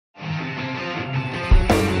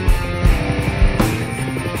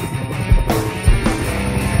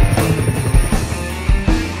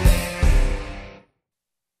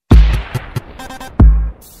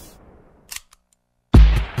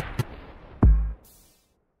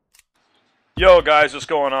Yo guys, what's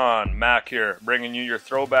going on? Mac here, bringing you your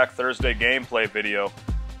Throwback Thursday gameplay video,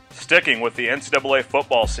 sticking with the NCAA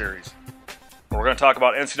football series. We're going to talk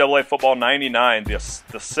about NCAA Football 99, the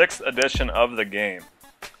 6th edition of the game.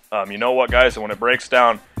 You know what guys, when it breaks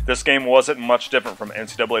down, this game wasn't much different from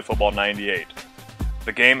NCAA Football 98.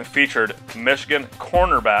 The game featured Michigan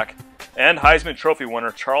cornerback and Heisman Trophy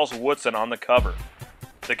winner Charles Woodson on the cover.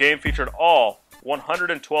 The game featured all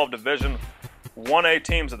 112 Division 1A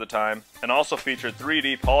teams at the time, and also featured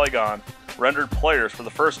 3D polygon rendered players for the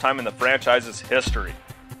first time in the franchise's history.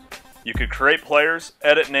 You could create players,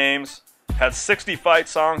 edit names, had 60 fight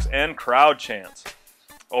songs, and crowd chants.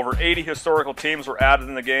 Over 80 historical teams were added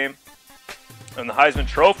in the game, and the Heisman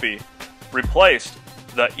Trophy replaced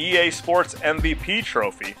the EA Sports MVP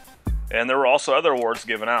Trophy, and there were also other awards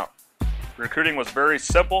given out. Recruiting was very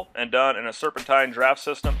simple and done in a serpentine draft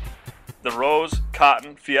system. The Rose,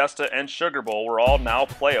 Cotton, Fiesta, and Sugar Bowl were all now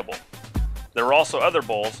playable. There were also other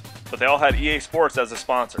bowls, but they all had EA Sports as a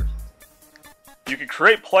sponsor. You could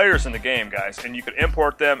create players in the game, guys, and you could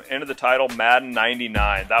import them into the title Madden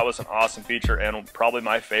 99. That was an awesome feature and probably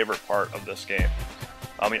my favorite part of this game.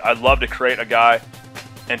 I mean, I'd love to create a guy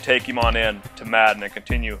and take him on in to Madden and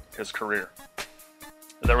continue his career.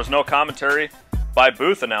 There was no commentary by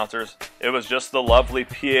booth announcers. It was just the lovely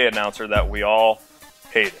PA announcer that we all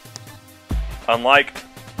hated. Unlike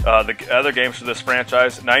the other games for this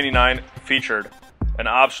franchise, 99 featured an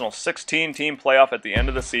optional 16-team playoff at the end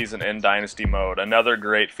of the season in Dynasty mode. Another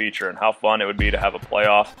great feature, and how fun it would be to have a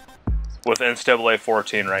playoff with NCAA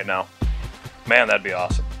 14 right now. Man, that'd be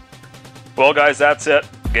awesome. Well, guys, that's it.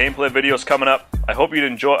 Gameplay videos coming up. I hope you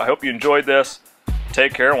enjoyed this.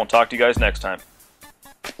 Take care, and we'll talk to you guys next time.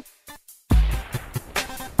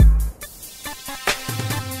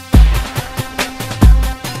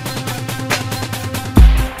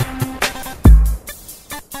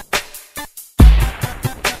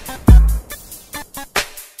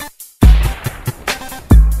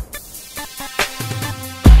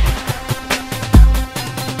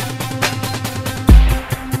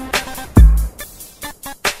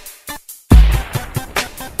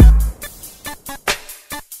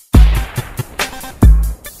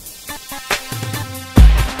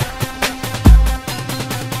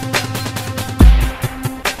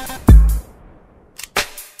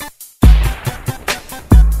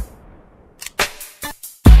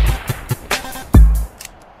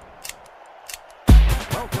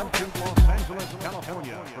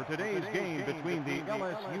 California for today's game between the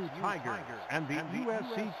LSU Tigers and the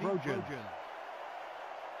USC Trojans.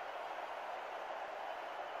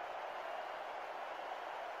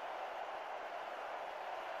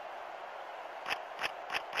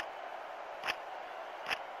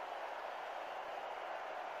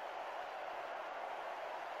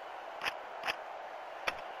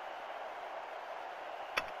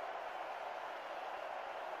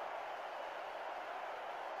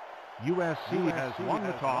 USC has won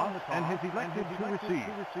the toss and has elected to receive.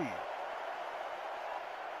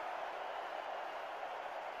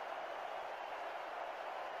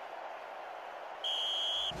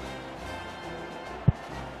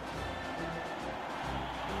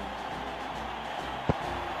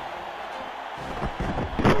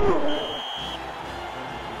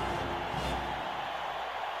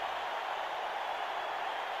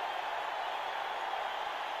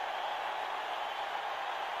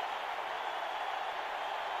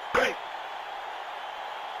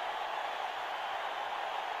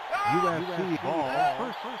 USC ball,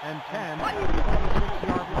 first and 10,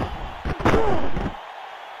 6-yard line.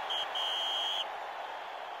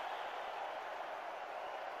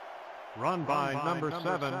 Run by number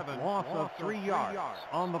 7, loss of 3 yards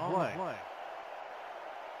on the play.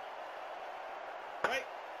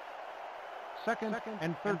 Second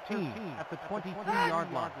and 13 at the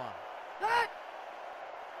 23-yard line.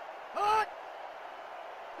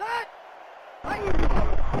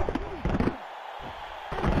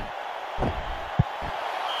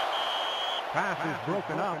 Pass is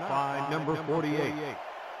broken up by number 48.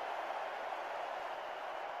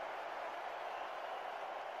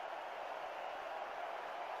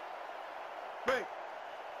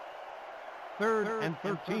 Third and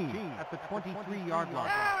 13 at the 23-yard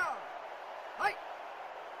line.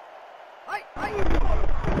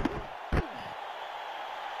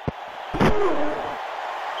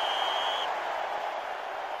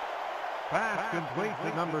 Pass complete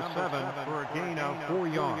to number 7 for a gain of 4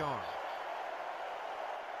 yards.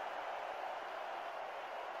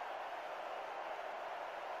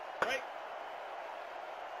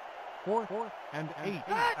 Fourth and 8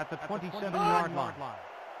 at the 27-yard line.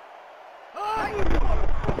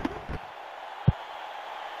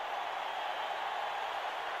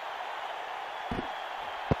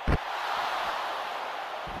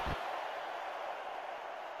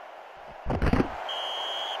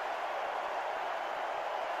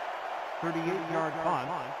 38-yard punt,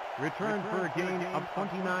 returned for a gain of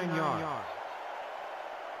 29 yards.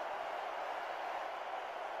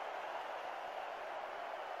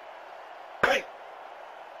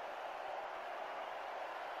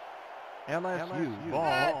 LSU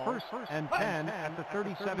ball first and 10 at the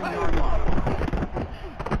 37-yard line.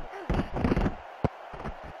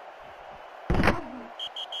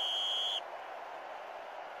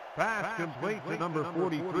 Pass complete to number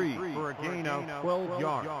 43 for a gain of 12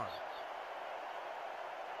 yards.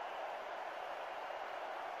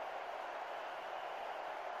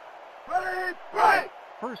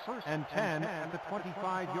 First and 10 at the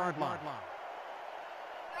 25-yard line.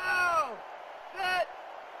 No! Set!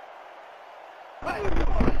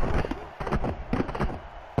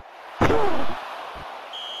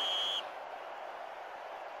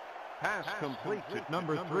 Pass complete to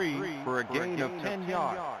number 3 for a gain of 10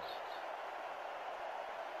 yards.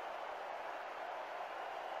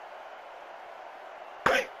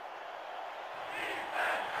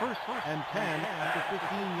 First and 10 at the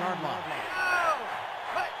 15-yard line.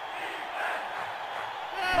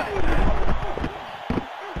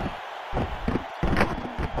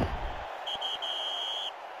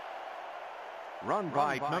 Run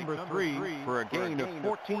by number 3 for a gain of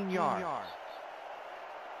 14 yards.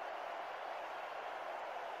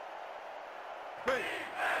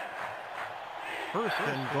 First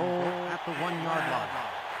and goal at the 1-yard line.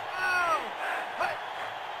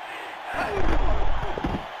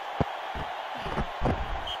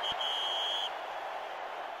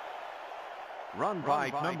 Run by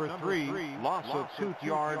number 3, loss of 2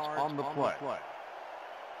 yards on the play.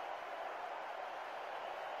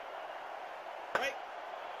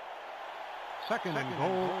 Second and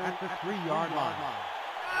goal at the 3-yard line.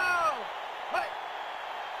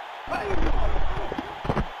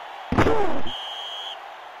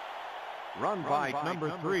 Run by number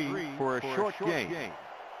 3 for a short gain.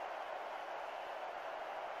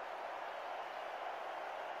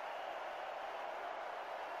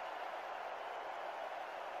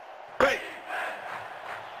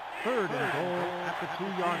 Third and goal at the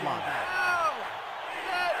 2-yard line.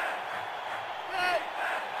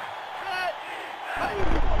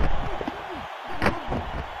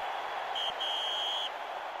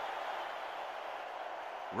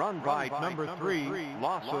 Run by number 3,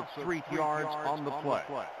 loss of 3 yards on the play.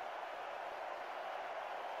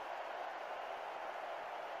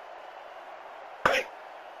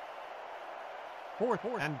 Fourth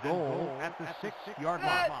and goal at the 6-yard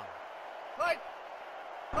line.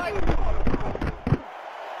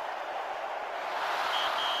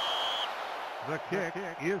 The kick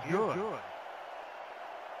is good.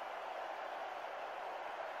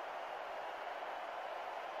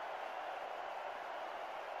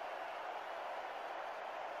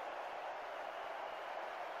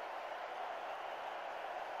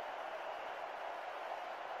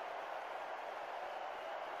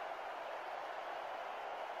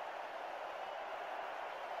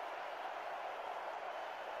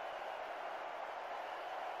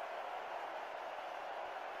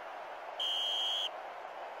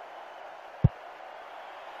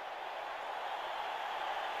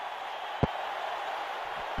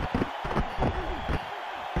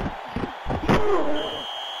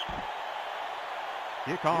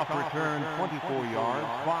 Kickoff return 24 yards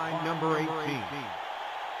by number 18.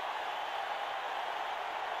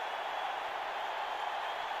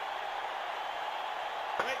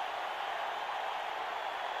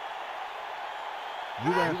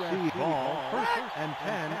 USC ball first and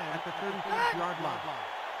 10 at the 36-yard line.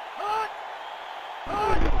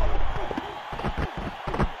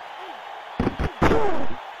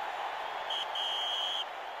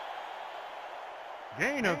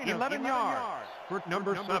 Gain of 11 yards for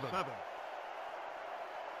number 7.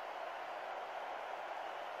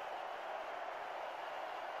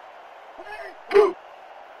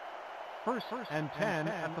 First and 10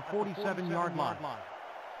 at the 47-yard line.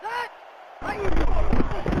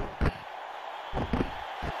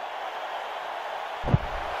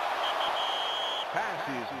 Pass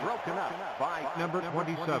is broken up by number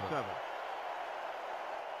 27.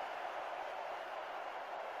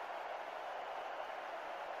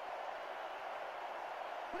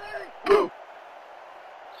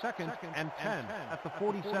 Second and 10 at the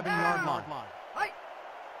 47-yard line.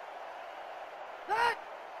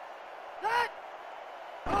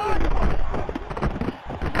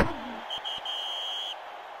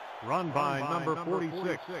 Run by number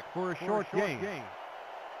 46 for a short gain.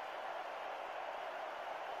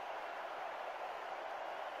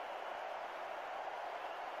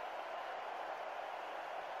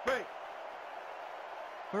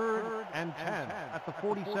 Third and 10 at the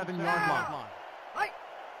 47-yard line.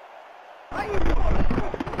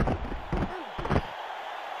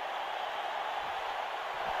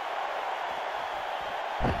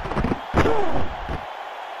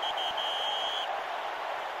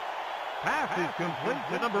 Pass is complete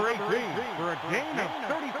to number 18 for a gain of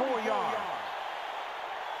 34 yards.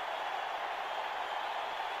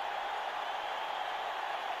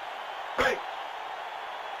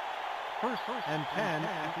 First and 10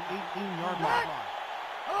 at the 18-yard line.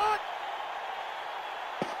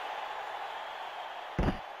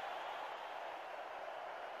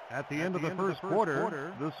 At the end of the first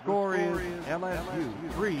quarter, the score is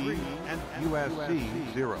LSU 3 and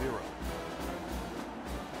USC 0.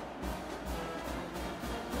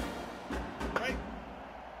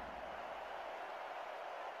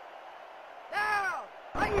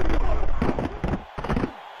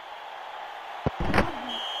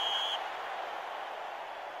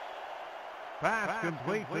 Pass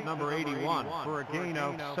complete to number 81 for a gain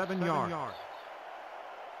of 7 yards.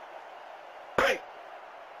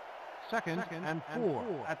 Second and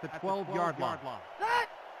 4 at the 12-yard line.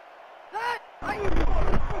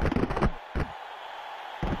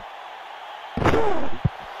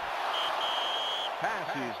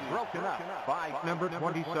 Pass is broken up by number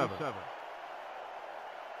 27.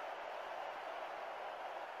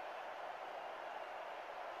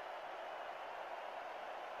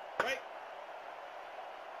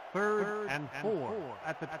 Third and 4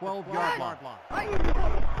 at the 12-yard line.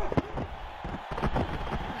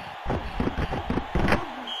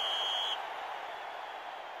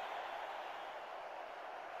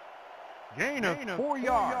 Gain of 4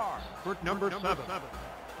 yards for number 7.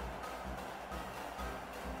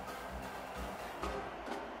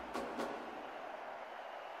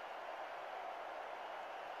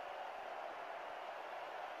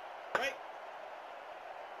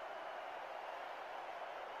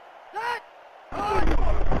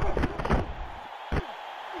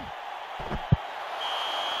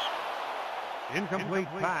 Incomplete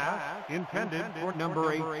pass intended for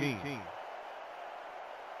number 18.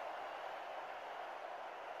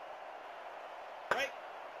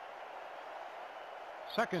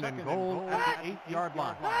 Second and goal at the 8-yard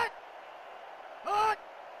line.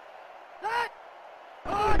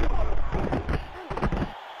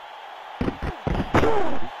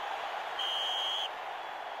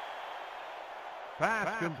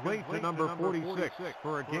 Pass complete to number 46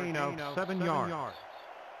 for a gain of 7 yards.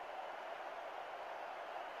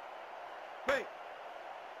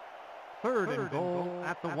 Third and goal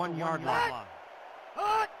at the 1-yard line.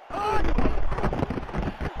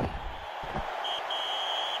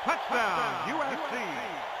 Touchdown, USC!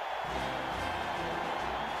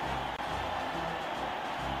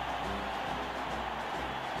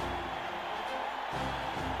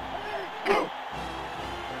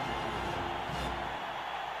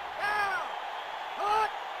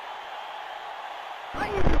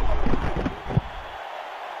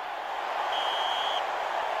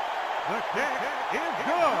 The kick is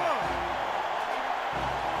good!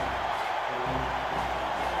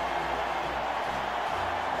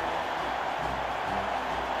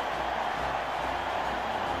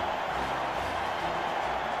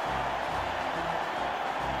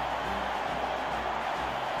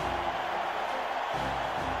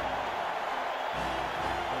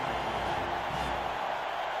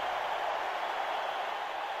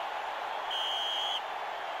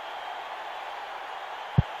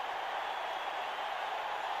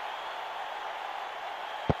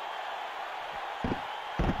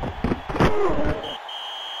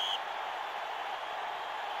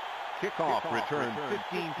 Kickoff return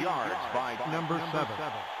 15 yards by number 7.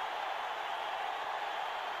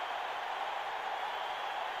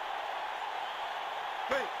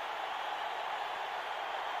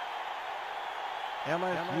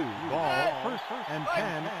 LSU ball first and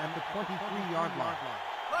 10 at the 23-yard line.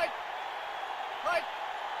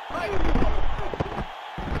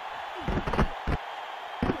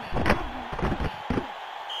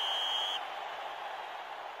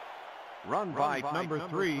 Run by number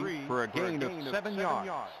 3 for a gain of 7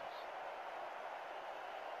 yards.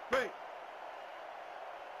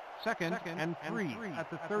 Second and 3 at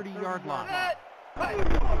the 30-yard line.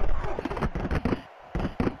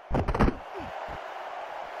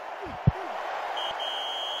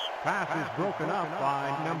 Pass is broken up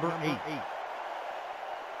by number 8.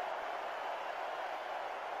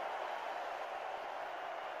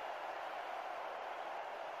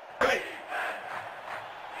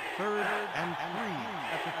 Third and 3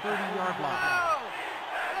 at the 30-yard line.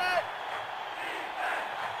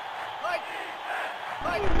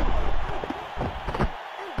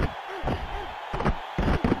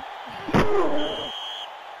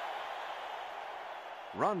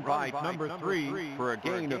 Run by number 3 for a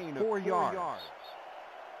gain of 4 yards.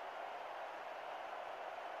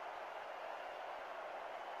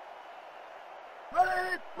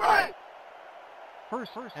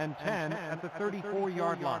 First and 10 at the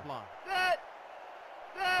 34-yard line.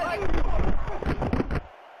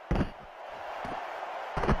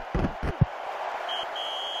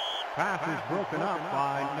 Pass is broken up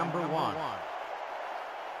by number 1.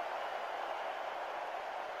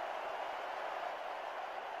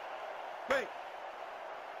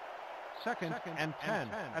 Second and 10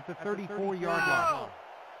 at the 34-yard line.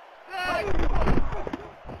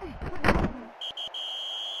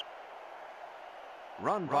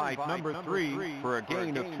 Run by number 3 for a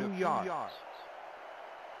gain of 2 yards.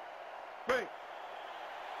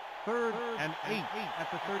 Third and 8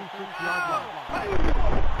 at the 36-yard line.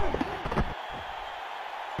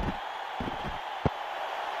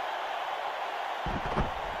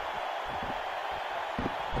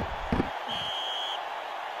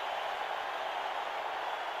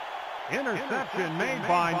 Interception made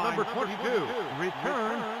by number 22.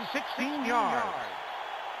 Return 16 yards.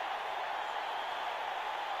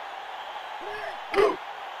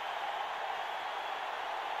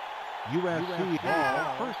 USC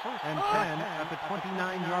ball, first and 10 at the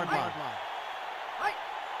 29-yard line.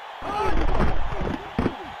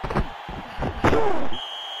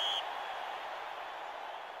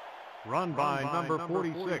 Run by number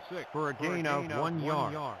 46 for a gain of 1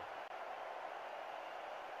 yard.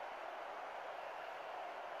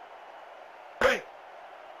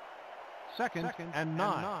 Second and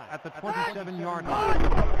 9 at the 27-yard line.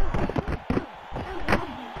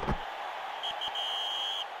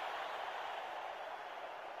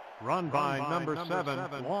 Run by number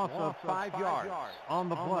 7, loss of 5 yards on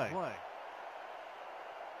the play.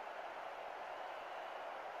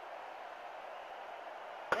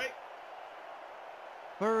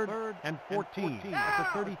 Third and 14 at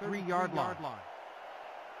the 33-yard line.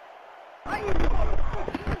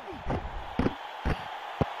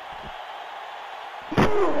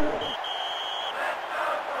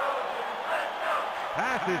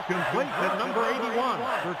 Pass is complete to number 81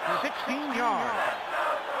 for 16 yards.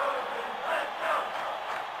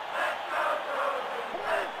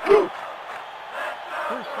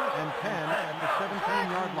 First and 10 at the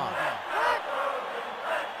 17-yard line.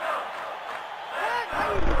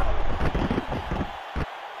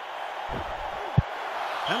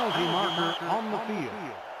 Penalty marker on the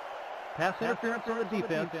field. Pass interference on the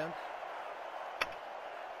defense.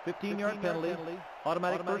 15-yard penalty.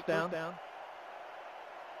 Automatic first down.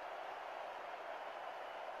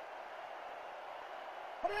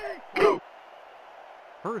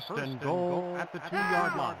 First and goal at the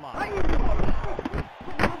 2-yard line.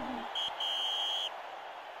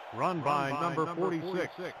 Run by number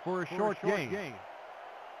 46 for a short gain.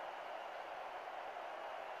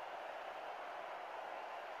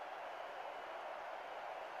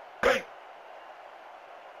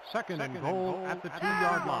 Second and goal at the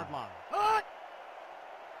 2-yard line.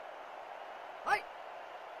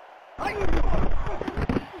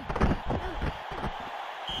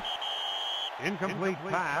 Incomplete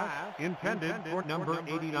pass intended for number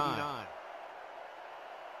 89.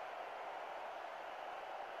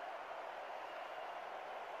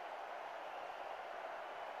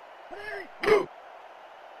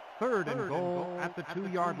 Third and goal at the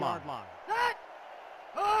 2-yard line.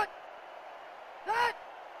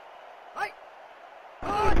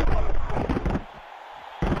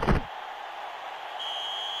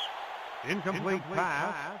 Incomplete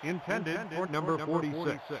pass intended for number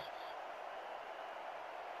 46.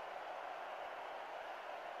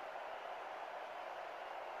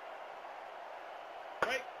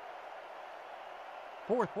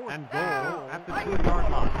 Fourth and goal at the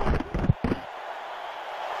 2-yard line.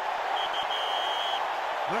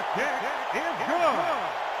 The kick is good.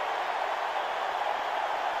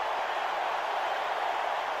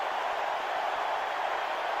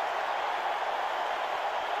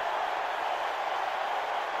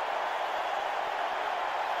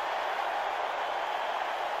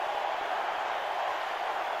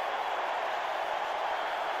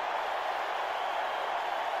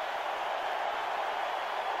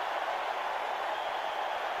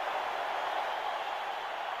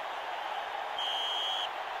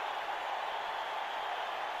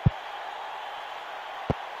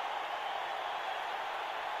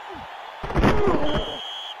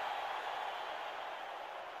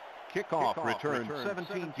 Kickoff returned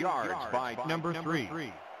 17 yards by number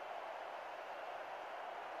 3.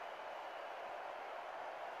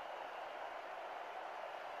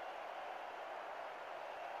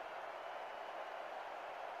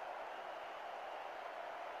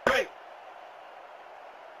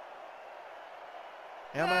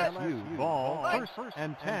 LSU ball, first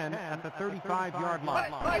and 10 at the 35-yard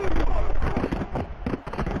line.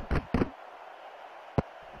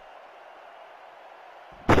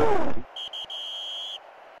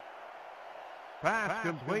 Pass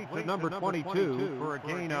complete to number 22 for a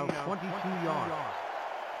gain of 22 yards.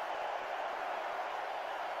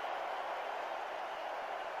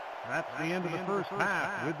 That's the end of the first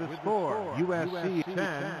half with the score, USC 10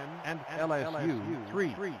 and LSU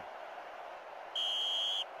 3.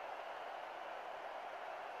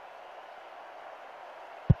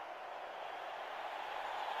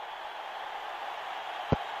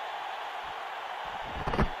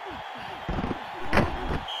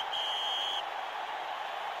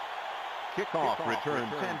 Kickoff return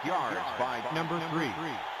 10 yards by number 3.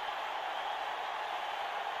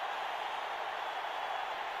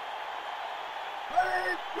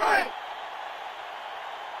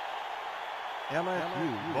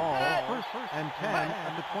 LSU ball, first and 10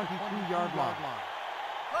 at the 22-yard line.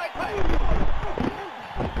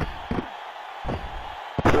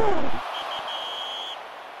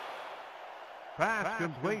 Pass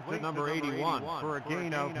complete to number 81 for a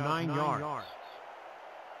gain of 9 yards.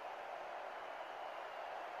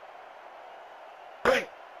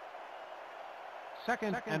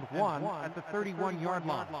 Second and 1 at the 31-yard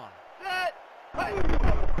line.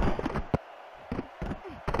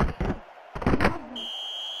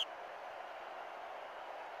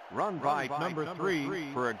 Run by number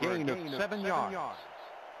 3 for a gain of 7 yards.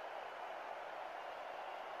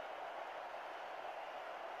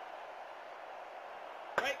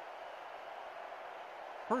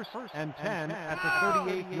 First and 10 at the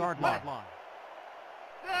 38-yard line.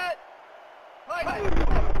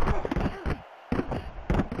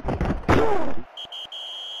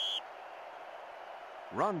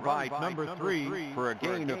 Run by number 3 for a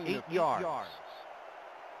gain of 8 yards.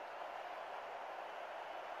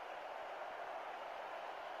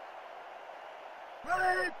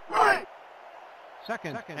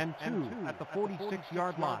 Second and 2 at the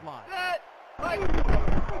 46-yard line.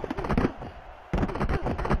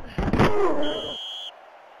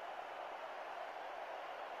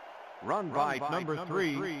 Run by number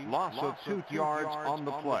 3, loss of 2 yards on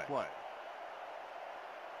the play.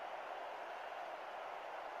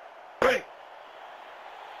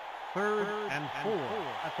 Third and 4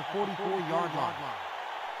 at the 44-yard line.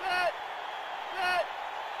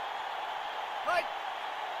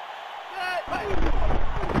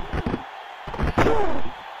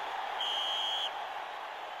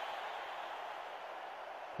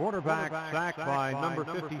 Quarterback sacked by number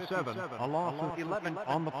 57, a loss of 11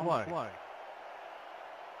 on the play.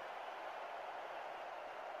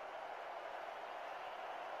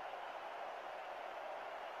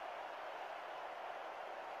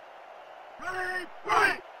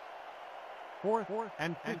 Fourth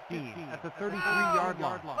and 15 at the 33-yard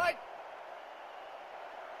line.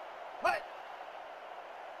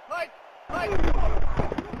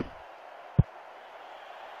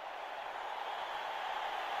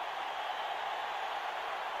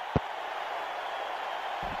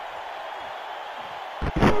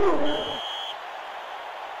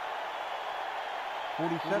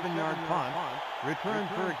 Yard punt, returned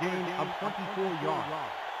for a gain of 24 yards.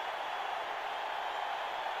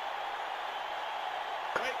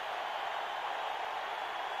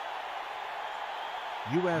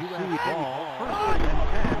 USC ball, first and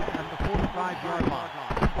 10 at the 45-yard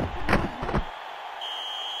line.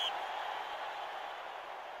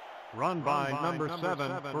 Run by number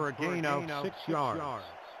 7 for a gain of 6 yards.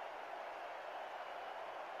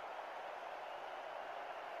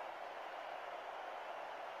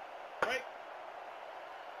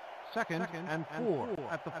 Second and 4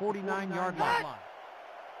 at the 49-yard line.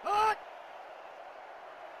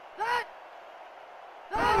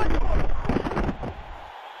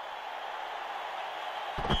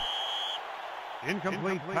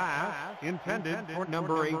 Incomplete pass intended for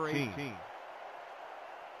number 18.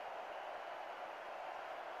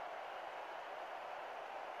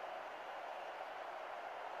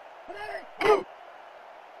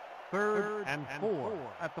 Third and 4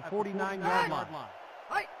 at the 49-yard line.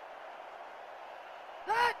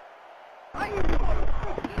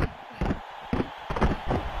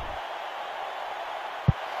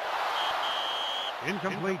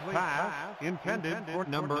 Incomplete pass intended for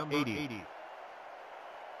number 80.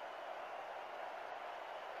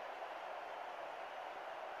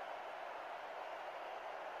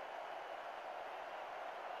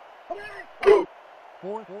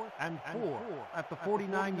 Fourth and 4 at the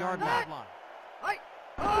 49-yard line.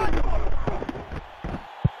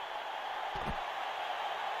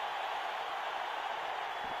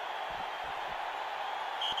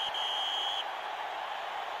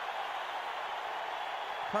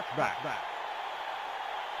 touchback.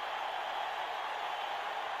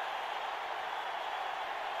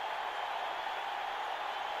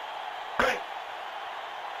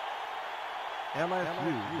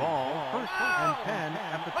 LSU ball, first and 10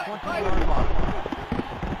 at the 20-yard line.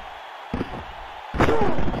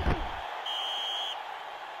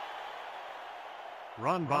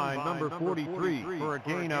 Run by number 43 for a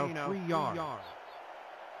gain of 3 yards.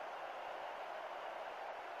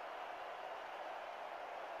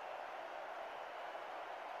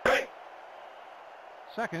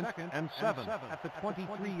 Second and 7 at the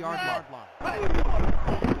 23-yard line.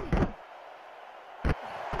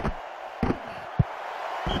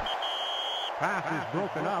 Pass is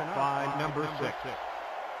broken up by number 6.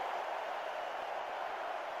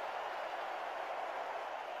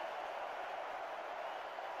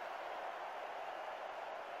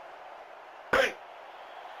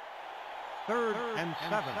 Third and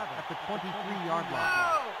 7 at the 23-yard line.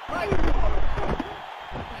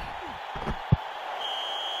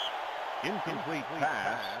 Incomplete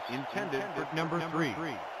pass intended for number 3.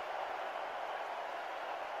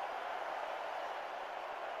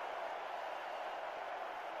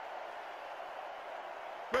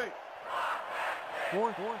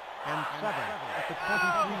 Fourth and 7 at the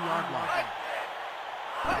 23-yard line.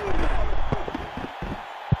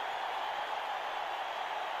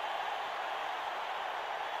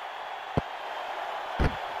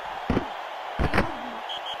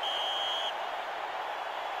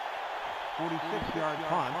 Yard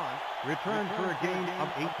punt, returned for a gain of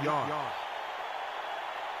 8 yards.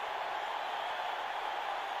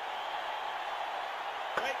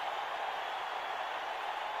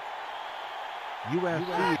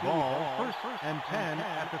 USC ball, first and 10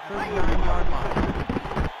 at the 39-yard line.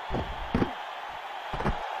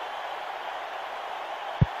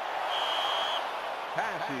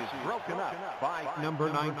 Pass is broken up by number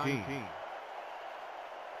 19.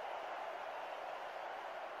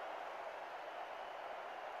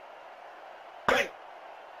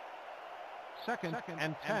 Second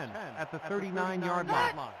and 10 at the 39-yard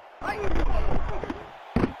line.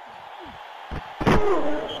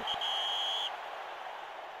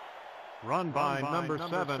 Run by number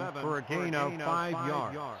 7 for a gain of 5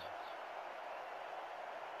 yards.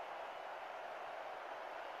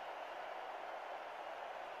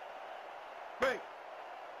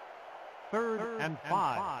 Third and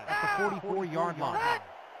 5 at the 44-yard line.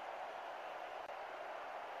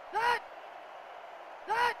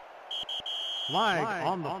 Flag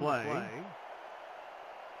on the play.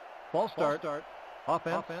 Ball start.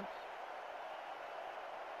 Offense.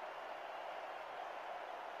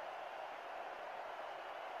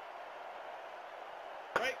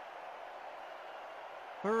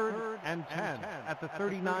 Third and 10 at the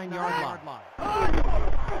 39-yard line.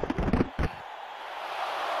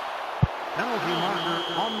 Penalty marker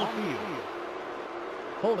on the field.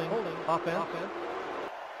 Holding. Offense.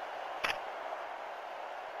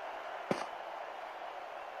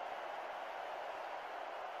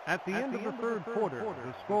 At the end of the third quarter,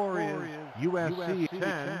 the score is USC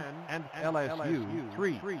 10 and LSU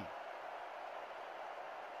 3.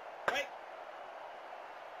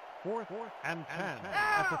 Fourth and 10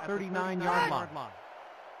 at the 39-yard line.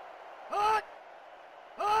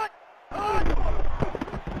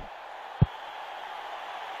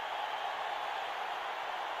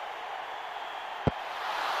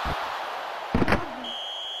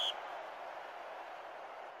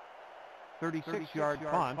 36-yard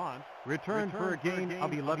punt, returned for a gain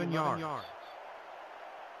of 11 yards.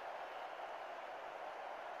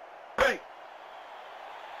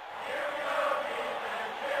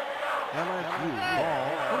 LSU ball,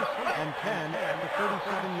 first and 10 at the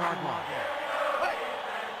 37-yard line.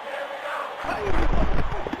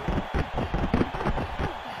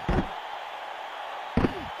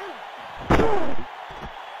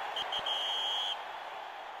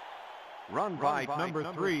 Run by number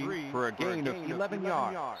 3 for a gain of 11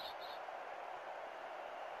 yards.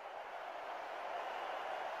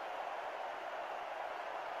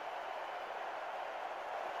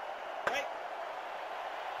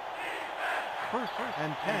 First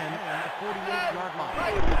and 10 at the 48-yard line.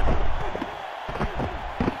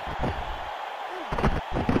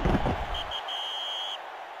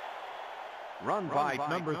 Run by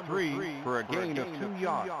number 3 for a gain of 2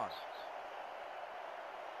 yards.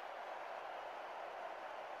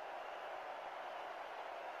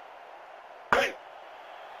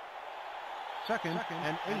 Second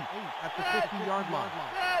and 8 at the 50-yard line.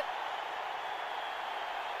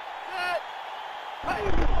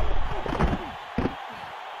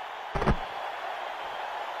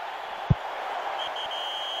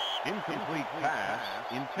 Incomplete pass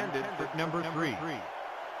intended for number 3.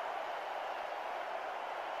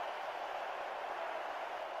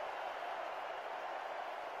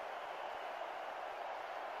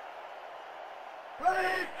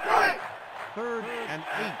 Third and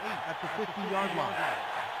 8 at the 50-yard line.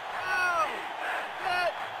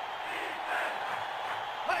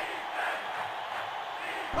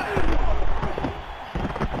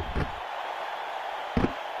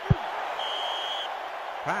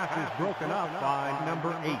 Pass is broken up by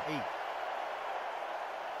number 8.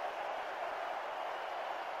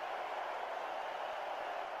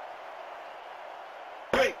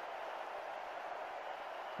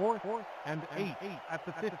 Fourth and 8 at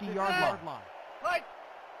the 50-yard line. Right.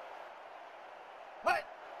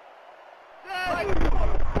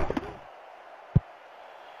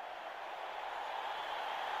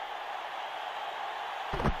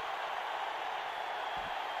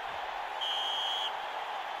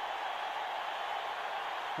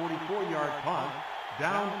 44-yard punt,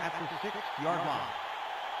 down at the 6-yard line.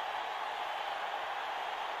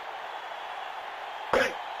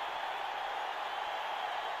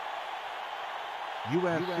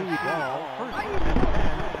 USC ball, first and 10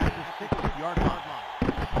 at the 6-yard line.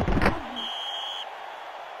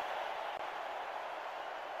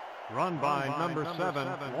 Run by number 7,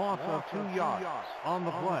 loss of 2 yards on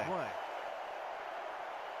the play.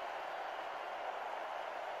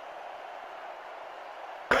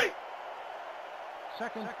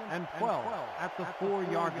 Second and 12 at the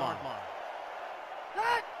 4-yard line.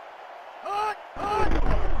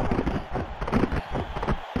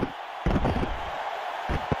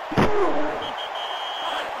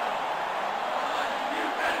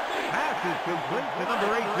 Pass is complete to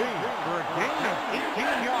number 18 for a gain of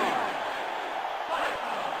 18 yards.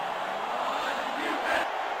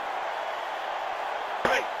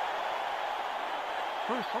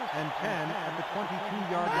 First and 10 at the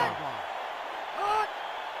 22-yard line.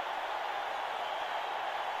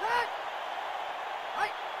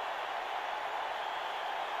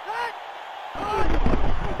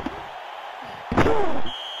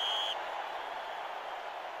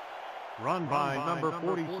 Run by number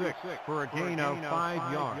 46 for a gain of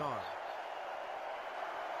 5 yards.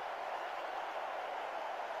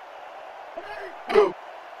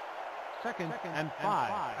 Second and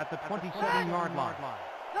 5 at the 27-yard line.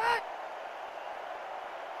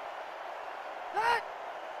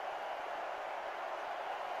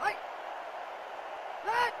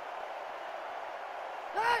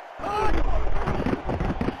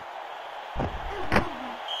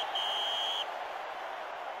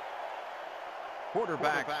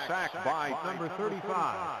 Quarterback sacked by number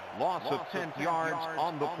 35. Loss of 10 yards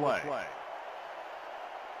on the play.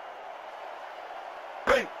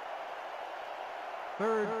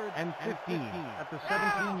 Third and 15 at the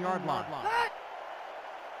 17-yard line.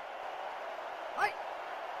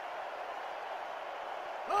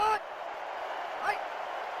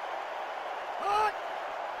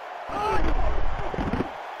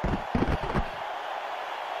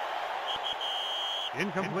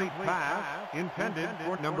 Incomplete pass intended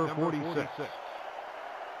for number 46.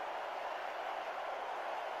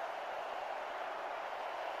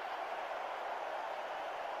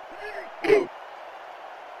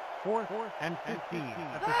 Fourth and 15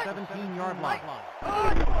 at the 17-yard line.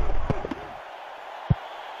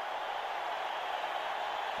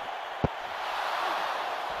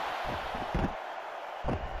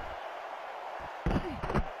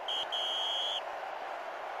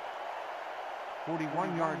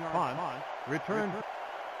 One-yard punt, return.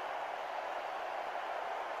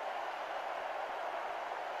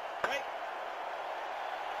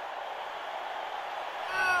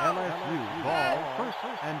 LSU ball, first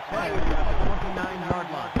and 10 at the 29-yard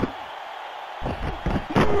line.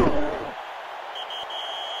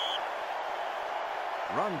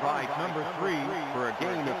 Run by number 3 for a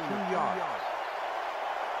gain of 2 yards.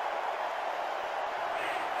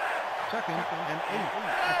 Second and 8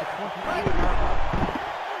 at the 28-yard line.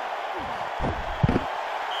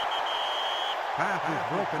 Pass is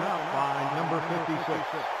broken up by number 56.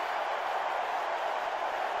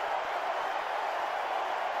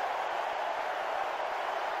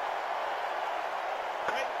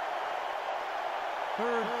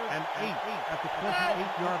 Third and 8 at the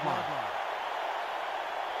 28-yard line.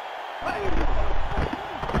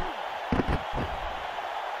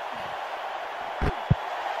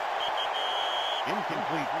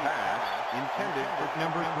 Incomplete pass intended for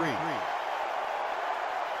number 3.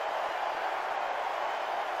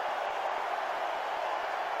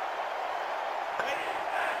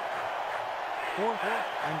 Fourth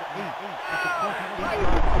and 8 at the 28-yard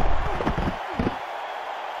line.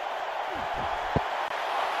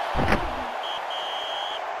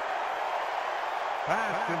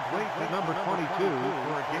 complete to number 22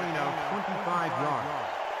 for a gain of 25 yards.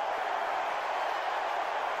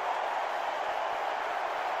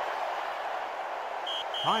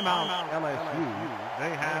 Timeout, LSU.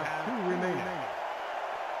 They have 2 remaining.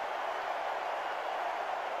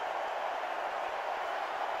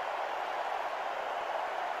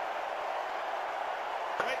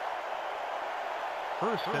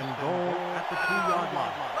 First and goal at the 2-yard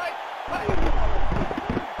line.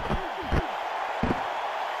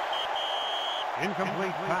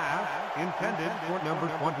 Incomplete pass intended for number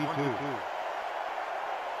 22.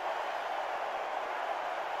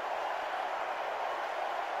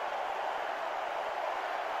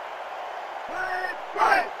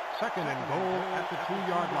 Second and goal at the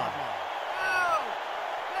 2-yard line.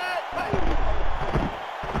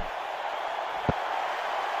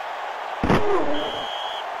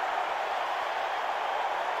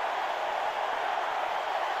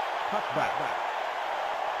 Touchback.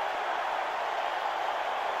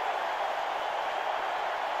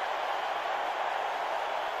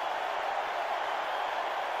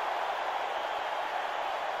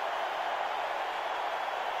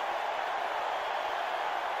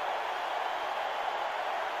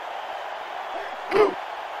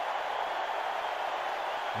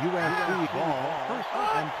 USC ball, first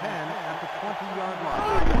and 10 at the 20-yard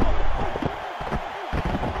line.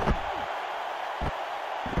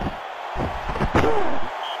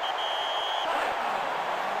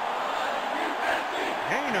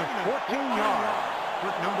 Gain of 14 yards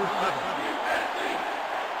with number 7.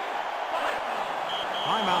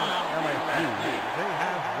 Timeout, LSU. They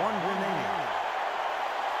have 1 remaining.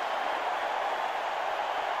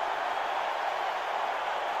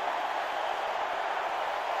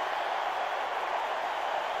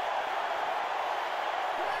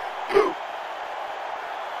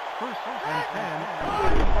 First and 10 at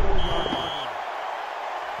the 4-yard line.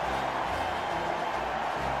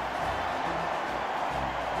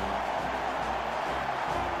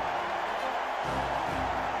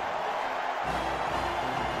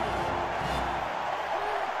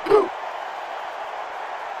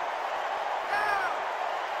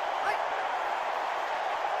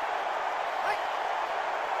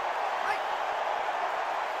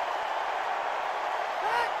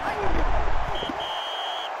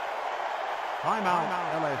 Timeout,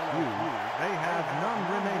 LSU. They have none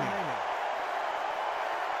remaining.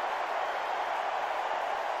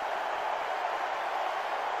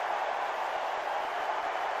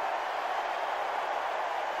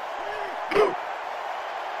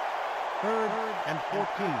 Third and 14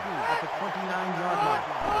 at the 29-yard line.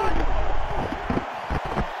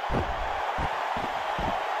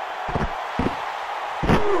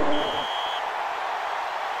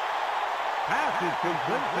 Pass is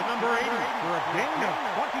complete to number 80 for a gain of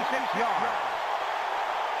 26 yards.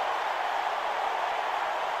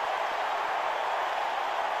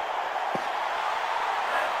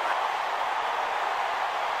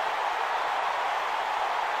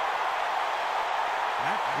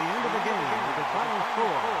 That's the end of the game with the final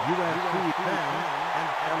score, USC 10 and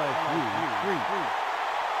LSU 3.